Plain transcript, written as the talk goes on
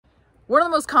One of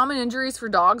the most common injuries for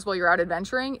dogs while you're out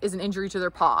adventuring is an injury to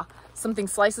their paw. Something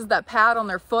slices that pad on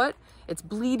their foot, it's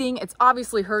bleeding, it's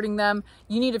obviously hurting them.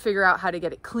 You need to figure out how to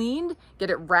get it cleaned, get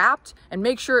it wrapped, and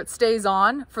make sure it stays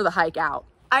on for the hike out.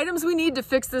 Items we need to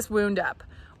fix this wound up.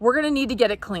 We're gonna need to get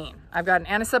it clean. I've got an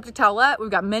antiseptic towelette. We've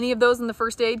got many of those in the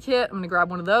first aid kit. I'm gonna grab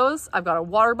one of those. I've got a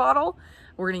water bottle.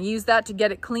 We're gonna use that to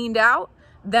get it cleaned out.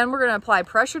 Then we're gonna apply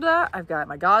pressure to that. I've got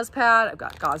my gauze pad, I've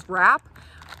got gauze wrap.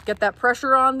 Get that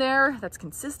pressure on there, that's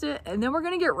consistent, and then we're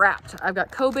gonna get wrapped. I've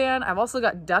got Coban, I've also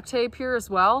got duct tape here as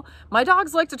well. My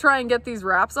dogs like to try and get these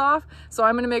wraps off, so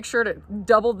I'm gonna make sure to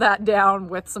double that down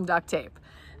with some duct tape.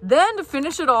 Then to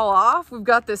finish it all off, we've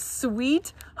got this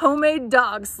sweet homemade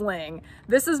dog sling.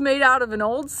 This is made out of an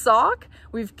old sock.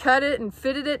 We've cut it and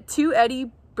fitted it to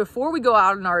Eddie before we go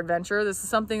out on our adventure. This is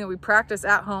something that we practice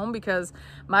at home because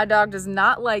my dog does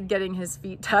not like getting his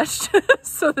feet touched.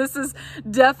 So this is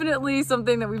definitely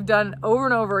something that we've done over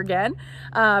and over again.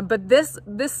 But this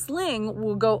sling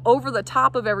will go over the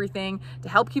top of everything to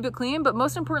help keep it clean, but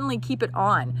most importantly, keep it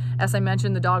on. As I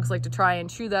mentioned, the dogs like to try and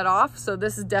chew that off. So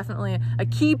this is definitely a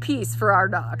key piece for our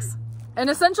dogs. An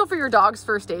essential for your dog's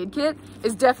first aid kit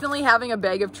is definitely having a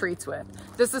bag of treats with.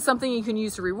 This is something you can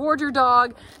use to reward your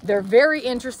dog. They're very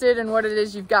interested in what it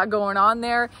is you've got going on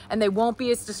there, and they won't be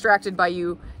as distracted by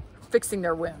you fixing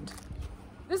their wound.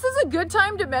 This is a good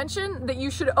time to mention that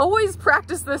you should always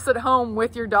practice this at home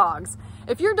with your dogs.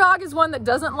 If your dog is one that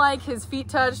doesn't like his feet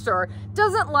touched or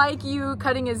doesn't like you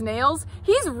cutting his nails,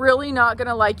 he's really not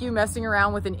gonna like you messing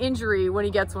around with an injury when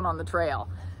he gets one on the trail.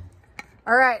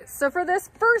 All right, so for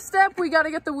this first step, we got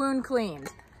to get the wound cleaned.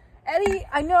 Eddie,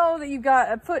 I know that you've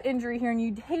got a foot injury here and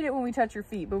you hate it when we touch your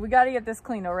feet, but we got to get this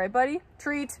clean, all right, buddy?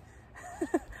 Treat.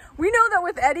 We know that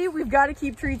with Eddie, we've got to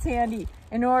keep treats handy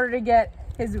in order to get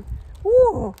his,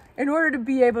 in order to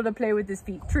be able to play with his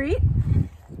feet. Treat.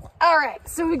 All right,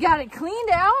 so we got it cleaned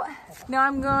out. Now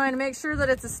I'm going to make sure that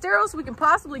it's as sterile as we can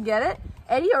possibly get it.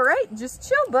 Eddie, all right, just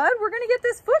chill, bud. We're going to get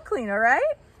this foot clean, all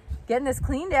right? Getting this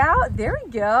cleaned out. There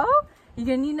we go. You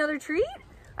gonna need another treat?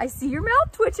 I see your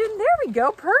mouth twitching. There we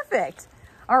go, perfect.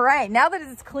 All right, now that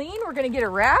it's clean, we're gonna get it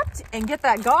wrapped and get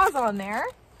that gauze on there.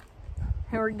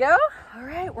 Here we go. All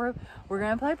right, we're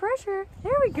gonna apply pressure.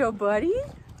 There we go, buddy.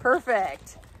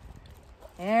 Perfect.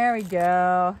 There we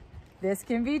go. This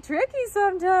can be tricky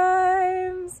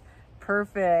sometimes.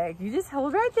 Perfect. You just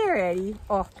hold right there, Eddie.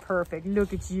 Oh, perfect.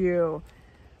 Look at you.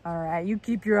 All right, you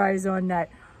keep your eyes on that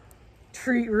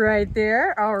treat right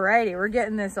there. All righty, we're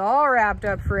getting this all wrapped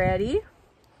up for Eddie.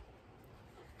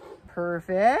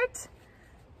 Perfect.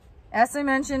 As I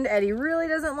mentioned, Eddie really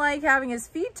doesn't like having his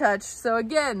feet touched, so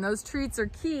again, those treats are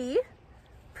key.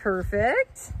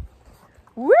 Perfect.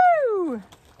 Woo!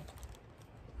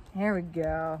 There we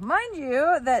go. Mind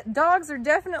you that dogs are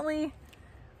definitely,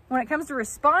 when it comes to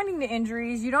responding to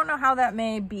injuries, you don't know how that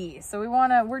may be. So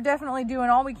we're definitely doing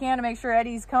all we can to make sure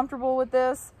Eddie's comfortable with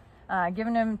this.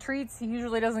 Giving him treats, he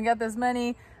usually doesn't get this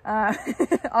many.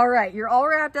 All right, you're all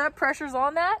wrapped up, pressure's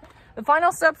on that. The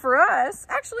final step for us,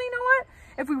 actually, you know what?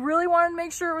 If we really wanted to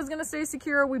make sure it was gonna stay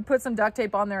secure, we'd put some duct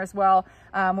tape on there as well.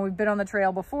 When we've been on the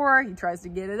trail before, he tries to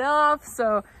get it off.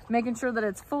 So making sure that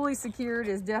it's fully secured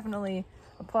is definitely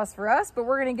a plus for us, but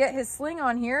we're gonna get his sling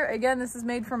on here. Again, this is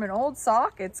made from an old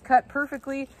sock. It's cut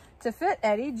perfectly to fit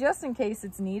Eddie, just in case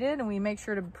it's needed. And we make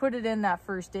sure to put it in that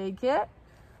first aid kit.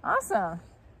 Awesome.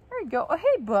 There you go. Oh,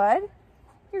 hey, bud.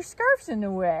 Your scarf's in the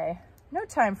way. No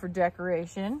time for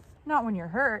decoration. Not when you're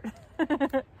hurt.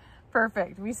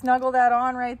 Perfect. We snuggle that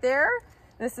on right there.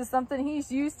 This is something he's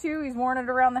used to. He's worn it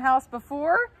around the house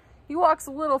before. He walks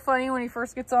a little funny when he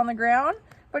first gets on the ground,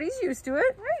 but he's used to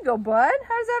it. There you go, bud.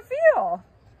 How does that feel?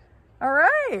 All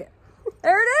right.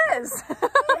 There it is.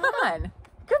 Come on.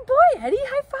 Good boy, Eddie.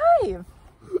 High five.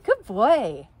 Good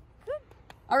boy. Good.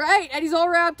 All right. Eddie's all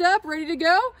wrapped up, ready to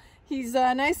go. He's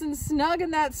nice and snug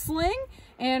in that sling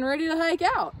and ready to hike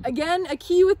out. Again, a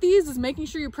key with these is making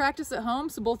sure you practice at home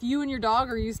so both you and your dog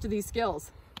are used to these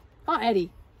skills. Huh,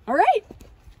 Eddie? All right.